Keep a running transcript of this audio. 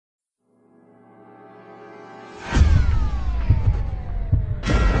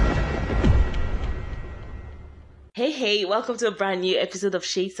Hey, welcome to a brand new episode of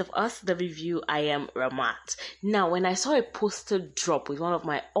Shades of Us, the review. I am Ramat. Now, when I saw a poster drop with one of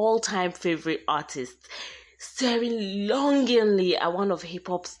my all-time favorite artists staring longingly at one of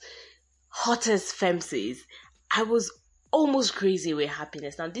hip-hop's hottest femces, I was almost crazy with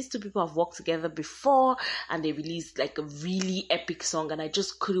happiness. Now, these two people have worked together before and they released like a really epic song, and I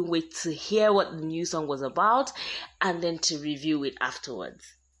just couldn't wait to hear what the new song was about and then to review it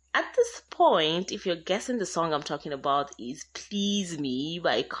afterwards. At this point, if you're guessing, the song I'm talking about is Please Me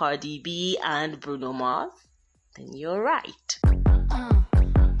by Cardi B and Bruno Mars, then you're right. Yeah,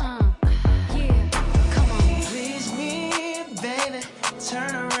 come on. Please me, baby.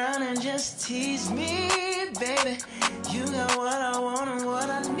 Turn around and just tease me, baby. You got what I want and what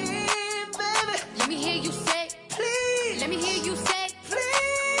I need, baby. Let me hear you say, please. Let me hear you say, please.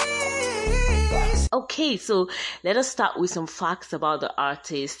 Okay, so let us start with some facts about the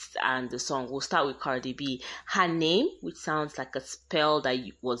artist and the song. We'll start with Cardi B. Her name, which sounds like a spell that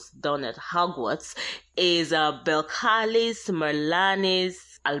was done at Hogwarts, is Belcalis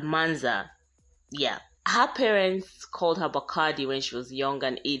Merlanis Almanza. Yeah. Her parents called her Bacardi when she was young,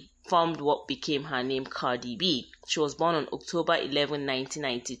 and it formed what became her name, Cardi B. She was born on October 11,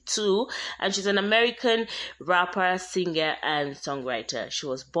 1992, and she's an American rapper, singer, and songwriter. She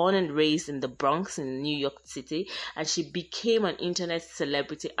was born and raised in the Bronx in New York City, and she became an internet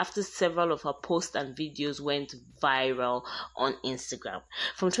celebrity after several of her posts and videos went viral on Instagram.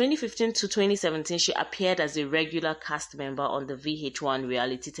 From 2015 to 2017, she appeared as a regular cast member on the VH1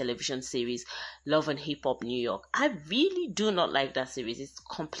 reality television series Love and Hip Hop New York. I really do not like that series. It's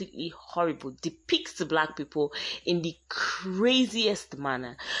completely horrible. Depicts the black people in the craziest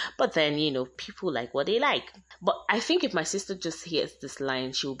manner. But then, people like what they like. But I think if my sister just hears this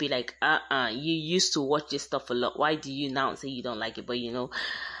line, she'll be like, you used to watch this stuff a lot. Why do you now say you don't like it? But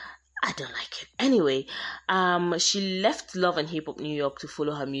I don't like it. Anyway, she left Love and Hip Hop New York to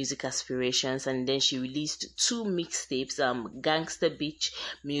follow her music aspirations, and then she released two mixtapes, Gangster Beach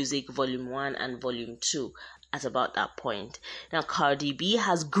Music Volume 1 and Volume 2. At about that point. Now, Cardi B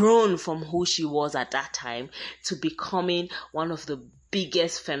has grown from who she was at that time to becoming one of the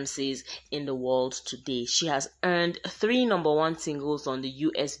biggest femces in the world today. She has earned 3 number 1 singles on the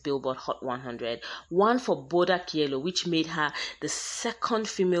US Billboard Hot 100, one for Bodak Yellow, which made her the second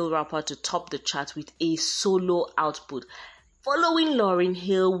female rapper to top the chart with a solo output, following Lauryn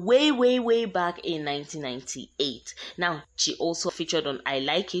Hill way back in 1998. Now, she also featured on I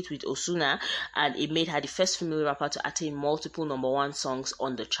Like It with Osuna, and it made her the first female rapper to attain multiple number 1 songs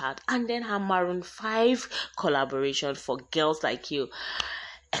on the chart. And then her Maroon 5 collaboration for Girls Like You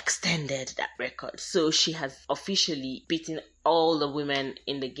extended that record. So she has officially beaten all the women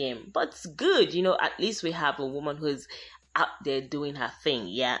in the game. But it's good, at least we have a woman who's out there doing her thing.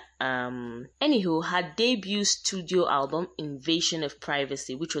 Anywho, her debut studio album Invasion of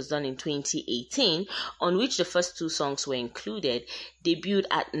Privacy, which was done in 2018, on which the first 2 songs were included, debuted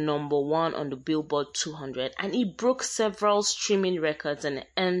at number 1 on the Billboard 200, and it broke several streaming records and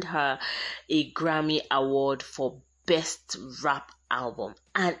earned her a Grammy Award for Best Rap Album.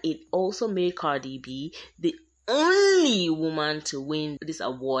 And it also made Cardi B the only woman to win this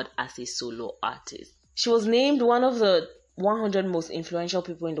award as a solo artist. She was named one of the 100 most influential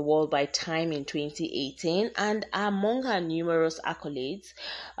people in the world by Time in 2018, and among her numerous accolades,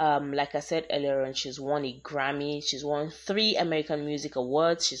 like I said earlier on, she's won a Grammy, she's won 3 American Music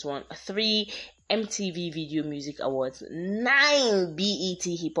Awards, she's won 3 MTV Video Music Awards, 9 BET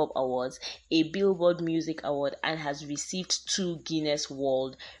Hip Hop Awards, a Billboard Music Award, and has received 2 Guinness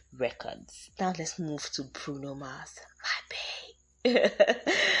World Records. Now let's move to Bruno Mars, my babe.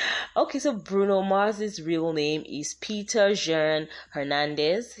 Okay, so Bruno Mars' real name is Peter Jean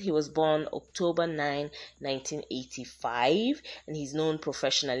Hernandez. He was born October 9, 1985, and he's known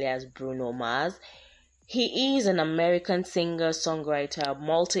professionally as Bruno Mars. He is an American singer, songwriter,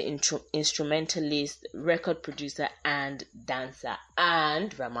 multi-instrumentalist, record producer, and dancer,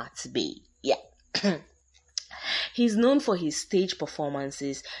 and Ramat Bey. Yeah. He's known for his stage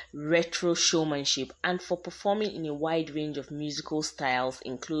performances, retro showmanship, and for performing in a wide range of musical styles,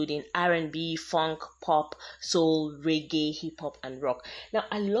 including R&B, funk, pop, soul, reggae, hip-hop, and rock. Now,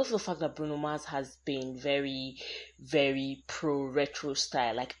 I love the fact that Bruno Mars has been very, very pro-retro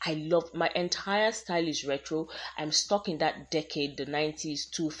style. Like, I love, my entire style is retro. I'm stuck in that decade, the 90s,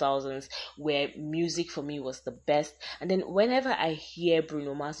 2000s, where music for me was the best. And then whenever I hear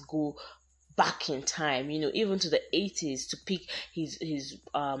Bruno Mars go back in time, even to the 80s, to pick his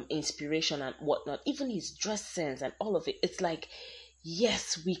inspiration and whatnot, even his dress sense and all of it, it's like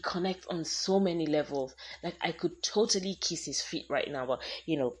yes, we connect on so many levels. Like I could totally kiss his feet right now, but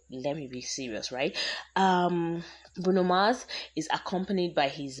let me be serious, right? Um, Bruno Mars is accompanied by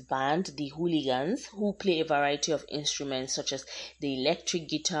his band, the Hooligans, who play a variety of instruments such as the electric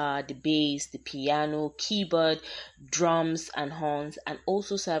guitar, the bass, the piano, keyboard, drums, and horns, and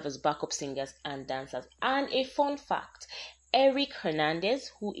also serve as backup singers and dancers. And a fun fact, Eric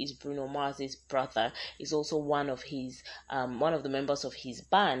Hernandez, who is Bruno Mars's brother, is also one of the members of his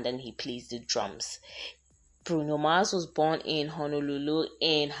band, and he plays the drums. Bruno Mars was born in Honolulu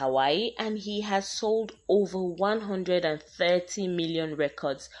in Hawaii, and he has sold over 130 million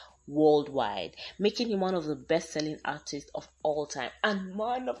records worldwide, making him one of the best-selling artists of all time, and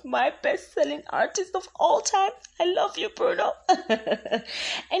one of my best-selling artists of all time. I love you, Bruno.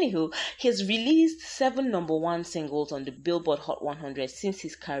 Anywho, he has released 7 number one singles on the Billboard Hot 100 since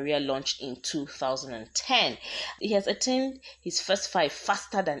his career launched in 2010. He has attained his first 5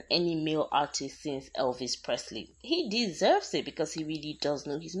 faster than any male artist since Elvis Presley. He deserves it because he really does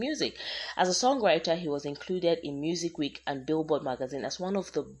know his music. As a songwriter, he was included in Music Week and Billboard magazine as one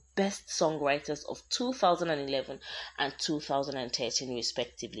of the best songwriters of 2011 and 2013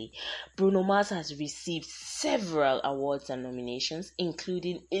 respectively. Bruno Mars has received several awards and nominations,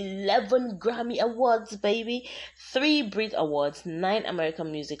 including 11 Grammy Awards, baby, 3 Brit Awards, 9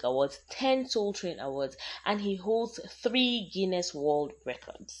 American Music Awards, 10 Soul Train Awards, and he holds 3 Guinness World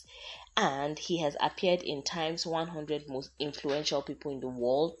Records. And he has appeared in Time's 100 most influential people in the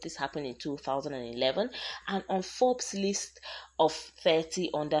world. This happened in 2011, and on Forbes' list of 30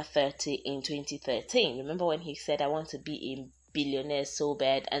 under 30 in 2013. Remember when he said, I want to be a billionaire so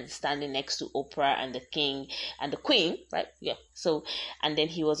bad, and standing next to Oprah and the King and the Queen, right? Yeah. So, and then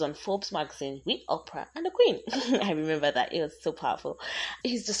he was on Forbes magazine with Oprah and the Queen. I remember that. It was so powerful.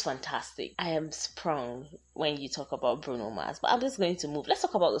 He's just fantastic. I am sprung when you talk about Bruno Mars, but I'm just going to move. Let's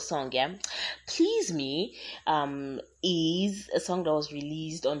talk about the song, yeah? Please Me is a song that was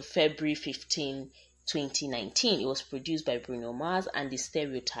released on February 15, 2019. It was produced by Bruno Mars and the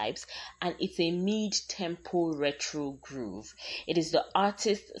Stereotypes, and it's a mid-tempo retro groove. It is the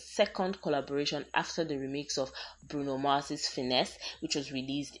artist's second collaboration after the remix of Bruno Mars's Finesse, which was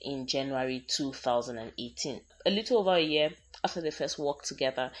released in January 2018. A little over a year after they first worked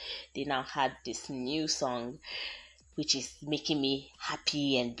together, they now had this new song, which is making me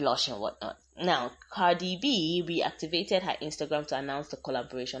happy and blush and whatnot. Now, Cardi B reactivated her Instagram to announce the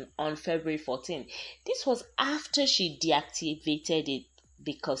collaboration on February 14. This was after she deactivated it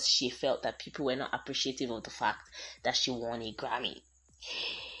because she felt that people were not appreciative of the fact that she won a Grammy.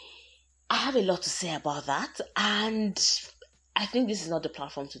 I have a lot to say about that, and I think this is not the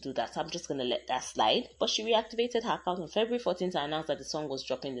platform to do that, so I'm just going to let that slide. But she reactivated her account on February 14th to announce that the song was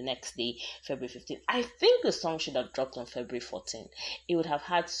dropping the next day, February 15th. I think the song should have dropped on February 14th. It would have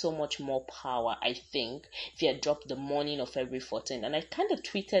had so much more power, I think, if it had dropped the morning of February 14th. And I kind of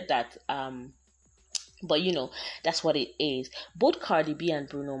tweeted that, but that's what it is. Both Cardi B and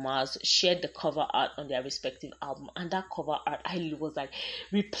Bruno Mars shared the cover art on their respective album, and that cover art, I was like,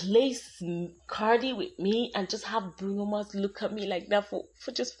 replace Cardi with me and just have Bruno Mars look at me like that for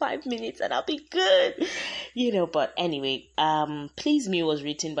just 5 minutes and I'll be good. But anyway, Please Me was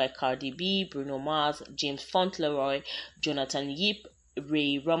written by Cardi B, Bruno Mars, James Fauntleroy, Jonathan Yip,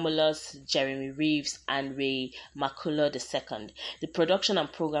 Ray Romulus, Jeremy Reeves, and Ray McCullough II. The production and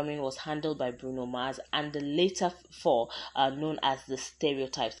programming was handled by Bruno Mars, and the later 4 are known as the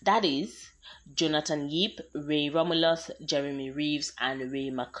Stereotypes. That is Jonathan Yip, Ray Romulus, Jeremy Reeves, and Ray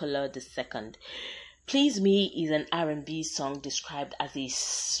McCullough II. Please Me is an R&B song described as a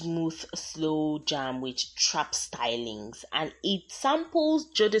smooth, slow jam with trap stylings, and it samples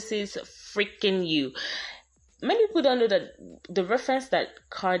Jodeci's Freaking You. Many people don't know that the reference that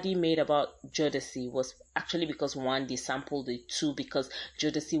Cardi made about Jodeci was actually because 1, they sampled it, 2, because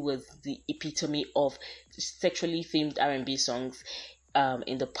Jodeci was the epitome of sexually themed R&B songs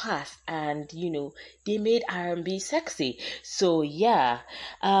in the past, and they made R&B sexy. So yeah,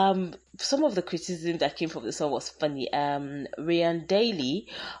 some of the criticism that came from the song was funny. Ryan Daly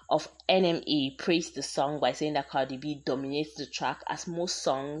of NME praised the song by saying that Cardi B dominates the track, as most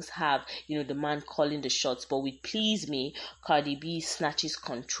songs have the man calling the shots, but with Please Me, Cardi B snatches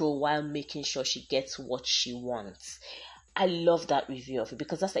control while making sure she gets what she wants. I love that review of it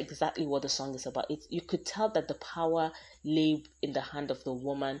because that's exactly what the song is about. You could tell that the power lay in the hand of the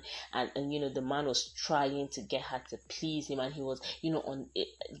woman, and the man was trying to get her to please him, and he was on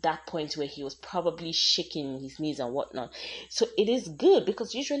that point where he was probably shaking his knees and whatnot. So it is good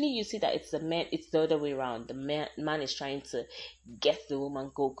because usually you see that it's the other way around. The man is trying to get the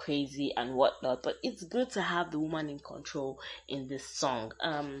woman go crazy and whatnot, but it's good to have the woman in control in this song.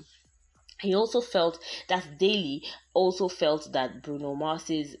 He also felt that Daly also felt that Bruno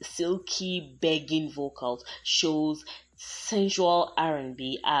Mars's silky begging vocals shows sensual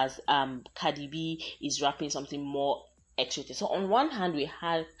R&B as Cardi B is rapping something more X-rated. So on one hand, we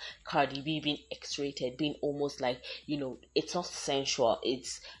had Cardi B being X-rated, being almost like, it's not sensual.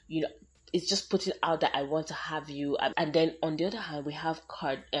 It's, it's just putting out that I want to have you. And then on the other hand, we have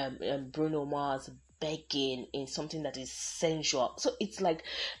Bruno Mars begging in something that is sensual. So it's like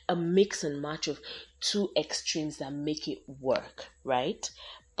a mix and match of two extremes that make it work, right?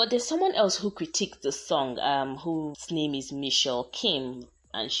 But there's someone else who critiqued the song, whose name is Michelle Kim,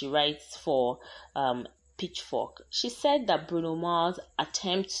 and she writes for Pitchfork. She said that Bruno Mars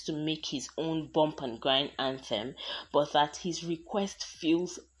attempts to make his own bump and grind anthem, but that his request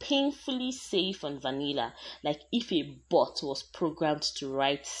feels painfully safe and vanilla, like if a bot was programmed to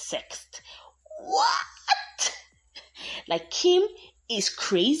write sext. What? Like, Kim is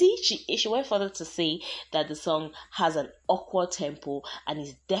crazy. She went further to say that the song has an awkward tempo and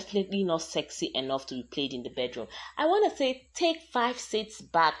is definitely not sexy enough to be played in the bedroom. I want to say, take 5 seats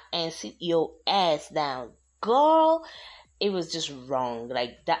back and sit your ass down, girl. It was just wrong.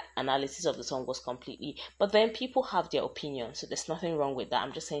 Like, that analysis of the song was completely... But then people have their opinion, so there's nothing wrong with that.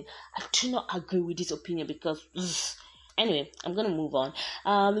 I'm just saying, I do not agree with this opinion because... Anyway, I'm going to move on.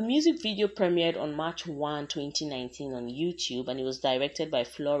 The music video premiered on March 1, 2019 on YouTube, and it was directed by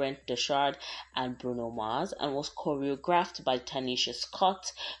Florent Deschard and Bruno Mars and was choreographed by Tanisha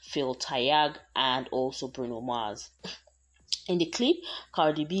Scott, Phil Tayag, and also Bruno Mars. In the clip,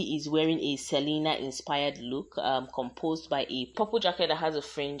 Cardi B is wearing a Selena-inspired look composed by a purple jacket that has a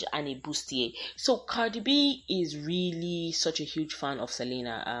fringe and a bustier. So Cardi B is really such a huge fan of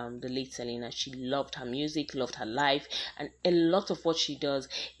Selena, the late Selena. She loved her music, loved her life, and a lot of what she does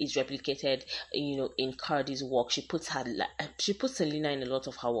is replicated, in Cardi's work. She puts Selena in a lot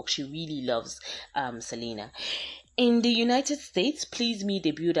of her work. She really loves Selena. In the United States, Please Me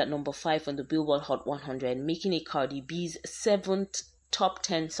debuted at number 5 on the Billboard Hot 100, making it Cardi B's 7th top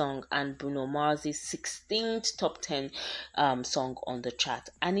 10 song and Bruno Mars' 16th top 10 song on the chart.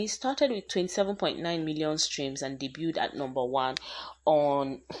 And it started with 27.9 million streams and debuted at number 1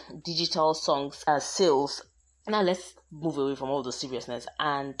 on digital songs sales. Now let's move away from all the seriousness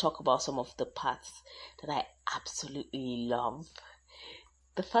and talk about some of the parts that I absolutely love.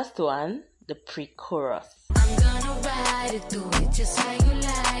 The first one, the pre-chorus. I'm gonna ride it, do it just how you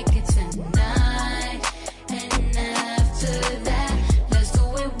like it tonight. And after that, let's do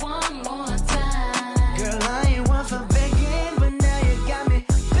it one more time. Girl, I ain't one for begging, but now you got me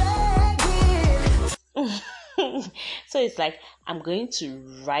begging. So it's like, I'm going to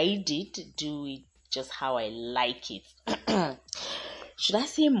ride it, do it just how I like it. Should I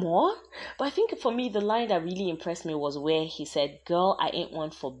say more? But I think for me, the line that really impressed me was where he said, girl, I ain't one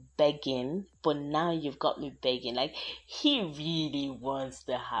for begging, but now you've got me begging. Like, he really wants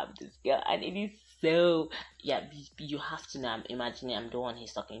to have this girl. And it is so, you have to know, I'm imagining I'm the one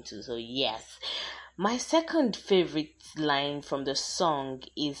he's talking to. So yes. My second favorite line from the song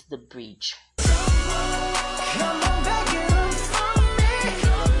is the bridge. Come on, begging on me.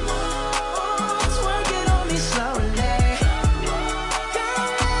 Twerk it on me slowly.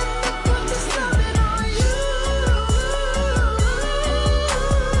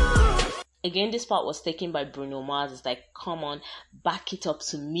 Again, this part was taken by Bruno Mars. It's like, come on, back it up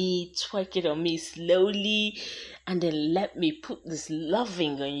to me, twerk it on me slowly, and then let me put this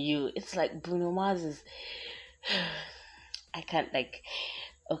loving on you. It's like Bruno Mars is... I can't, like...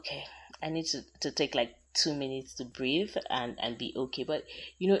 Okay, I need to take like 2 minutes to breathe and be okay. But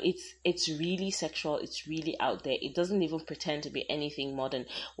it's really sexual. It's really out there. It doesn't even pretend to be anything more than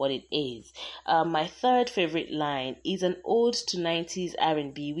what it is. My third favorite line is an ode to 90s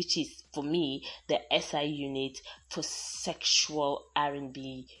R&B, which is for me the SI unit for sexual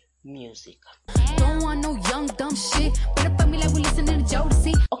R&B music. Don't want no young dumb shit. Better fuck me like we listening to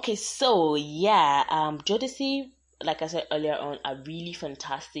Jodeci. Okay, so yeah, Jodeci, like I said earlier on, are really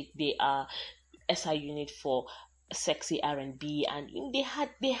fantastic. They are SI unit for sexy R&B, and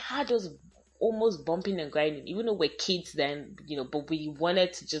they had us almost bumping and grinding, even though we're kids then, but we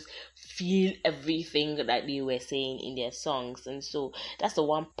wanted to just feel everything that they were saying in their songs. And so that's the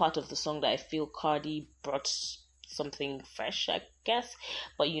one part of the song that I feel Cardi brought something fresh, I guess.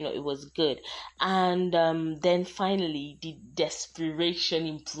 But it was good. And then finally, the desperation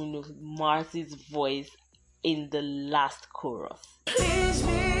in Bruno Mars's voice in the last chorus. Tease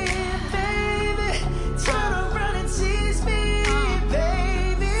me, baby. Turn around and tease me,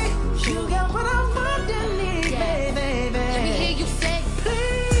 baby. You got what I want and need, baby. Let me hear you say,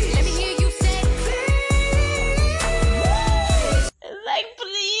 Please. let me hear you say, Like,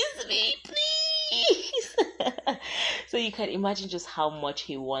 please me, please. So you can imagine just how much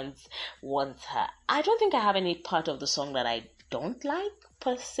he wants her. I don't think I have any part of the song that I don't like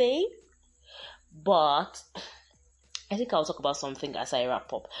per se, but I think I'll talk about something as I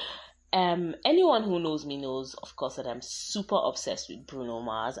wrap up. Anyone who knows me knows, of course, that I'm super obsessed with Bruno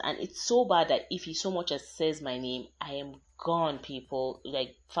Mars, and it's so bad that if he so much as says my name, I am gone, people.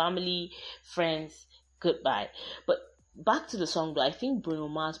 Like, family, friends, goodbye. But back to the song, though, I think Bruno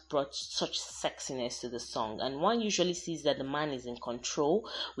Mars brought such sexiness to the song, and one usually sees that the man is in control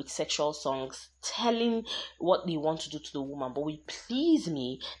with sexual songs telling what they want to do to the woman. But with Please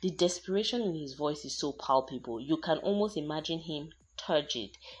Me, the desperation in his voice is so palpable. You can almost imagine him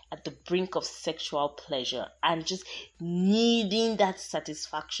turgid at the brink of sexual pleasure and just needing that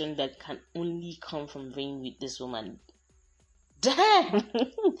satisfaction that can only come from being with this woman. Damn!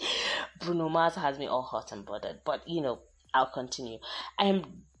 Bruno Mars has me all hot and bothered, but I'll continue. I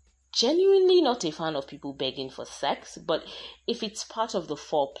am genuinely not a fan of people begging for sex, but if it's part of the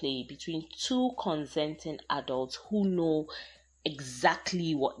foreplay between two consenting adults who know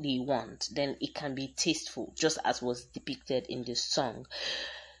exactly what they want, then it can be tasteful, just as was depicted in this song.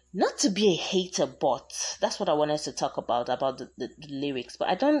 Not to be a hater, but that's what I wanted to talk about the lyrics. But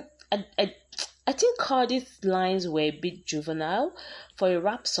I think Cardi's lines were a bit juvenile. For a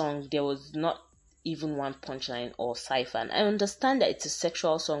rap song, there was not even one punchline or cipher. And I understand that it's a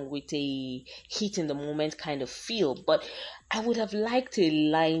sexual song with a hit in the moment kind of feel, but I would have liked a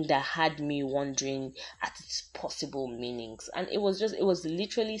line that had me wondering at its possible meanings. And it was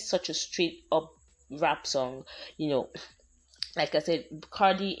literally such a straight up rap song. Like I said,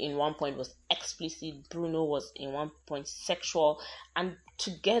 Cardi in one point was explicit, Bruno was in one point sexual, and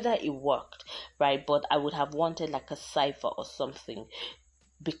together it worked, right? But I would have wanted like a cipher or something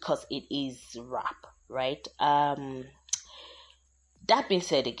because it is rap, right? That being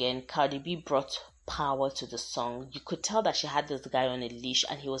said, again, Cardi B brought power to the song. You could tell that she had this guy on a leash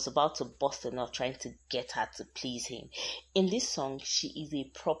and he was about to bust her nut trying to get her to please him. In this song, she is a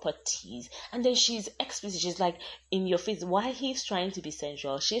proper tease, and then she's explicit. She's like, in your face. While he's trying to be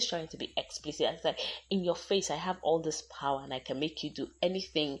sensual, she's trying to be explicit. It's like, in your face, I have all this power and I can make you do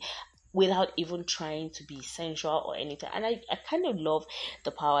anything without even trying to be sensual or anything. And I kind of love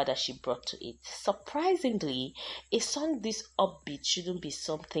the power that she brought to it. Surprisingly, a song this upbeat shouldn't be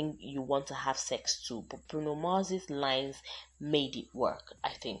something you want to have sex to, but Bruno Mars's lines made it work.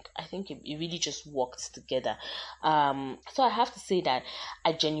 I think it really just worked together. So I have to say that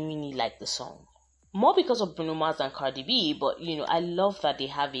I genuinely like the song. More because of Bruno Mars and Cardi B, but I love that they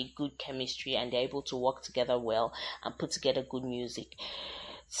have a good chemistry and they're able to work together well and put together good music.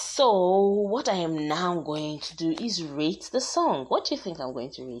 So what I am now going to do is rate the song. What do you think I'm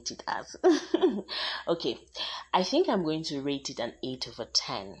going to rate it as? Okay, I think I'm going to rate it an 8 over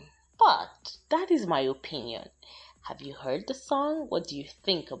 10. But that is my opinion. Have you heard the song? What do you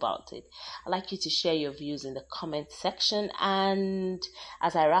think about it? I'd like you to share your views in the comment section. And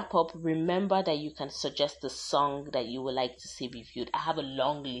as I wrap up, remember that you can suggest the song that you would like to see reviewed. I have a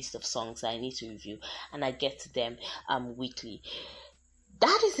long list of songs that I need to review, and I get to them weekly.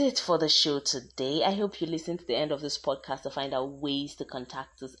 That is it for the show today. I hope you listen to the end of this podcast to find out ways to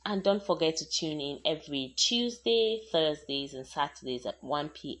contact us. And don't forget to tune in every Tuesday, Thursdays, and Saturdays at 1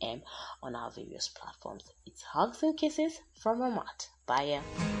 p.m. on our various platforms. It's hugs and kisses from Ramat. Bye.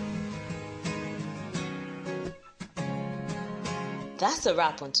 That's a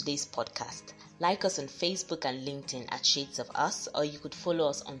wrap on today's podcast. Like us on Facebook and LinkedIn at Shades of Us, or you could follow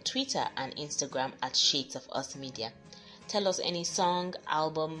us on Twitter and Instagram at Shades of Us Media. Tell us any song,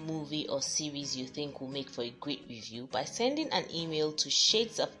 album, movie, or series you think will make for a great review by sending an email to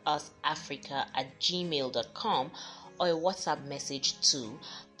shadesofusafrica@gmail.com or a WhatsApp message to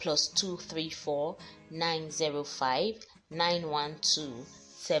 +234 905 912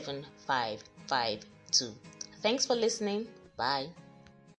 7552. Thanks for listening. Bye.